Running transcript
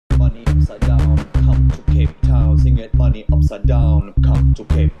money upside down, come to Cape Town. Sing it, money upside down, come to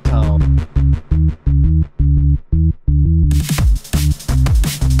Cape Town.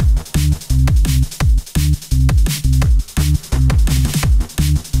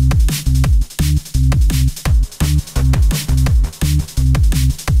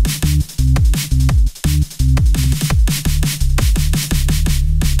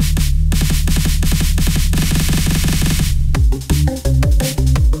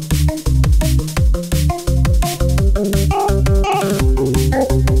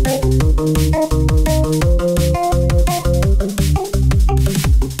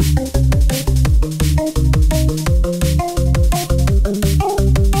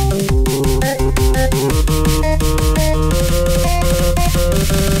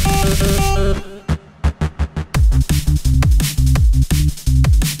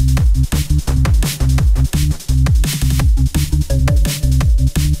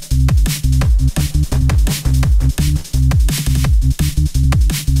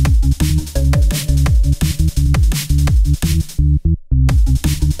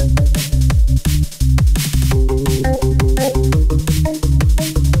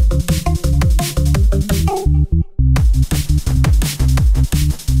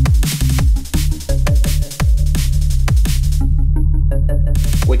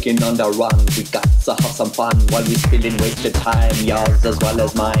 Working on the run, we got to have some fun while we spilling wasted time, yours as well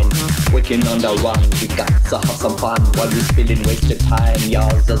as mine. Working on the run, we got to have some fun while we spilling wasted time,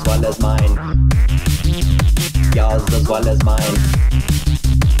 yours as well as mine. Yours as well as mine.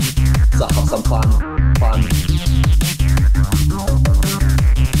 So have some fun, fun.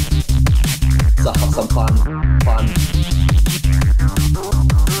 So have some fun, fun.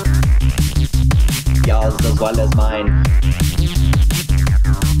 Yours as well as mine.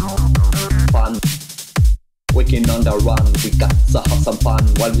 Fun. Working on the run, we got to have some fun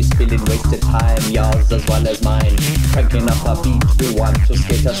while we spilling wasted time, yours as well as mine. Cranking up a beat, we want to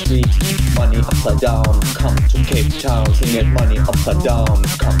skate a street. Money upside down, come to Cape Town. Sing it, money upside down,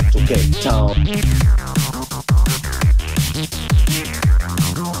 come to Cape Town.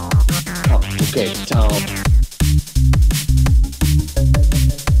 Come to Cape Town.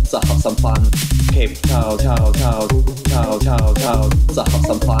 So have some fun, Cape Town, town, town, town, town, town. So have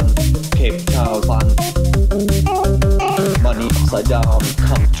some fun, Cape Town, fun. Money upside down,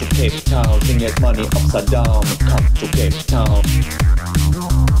 come to Cape Town. Sing it, money upside down, come to Cape Town.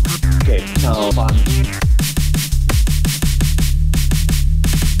 Cape Town, fun.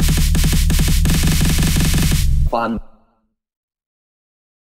 Fun.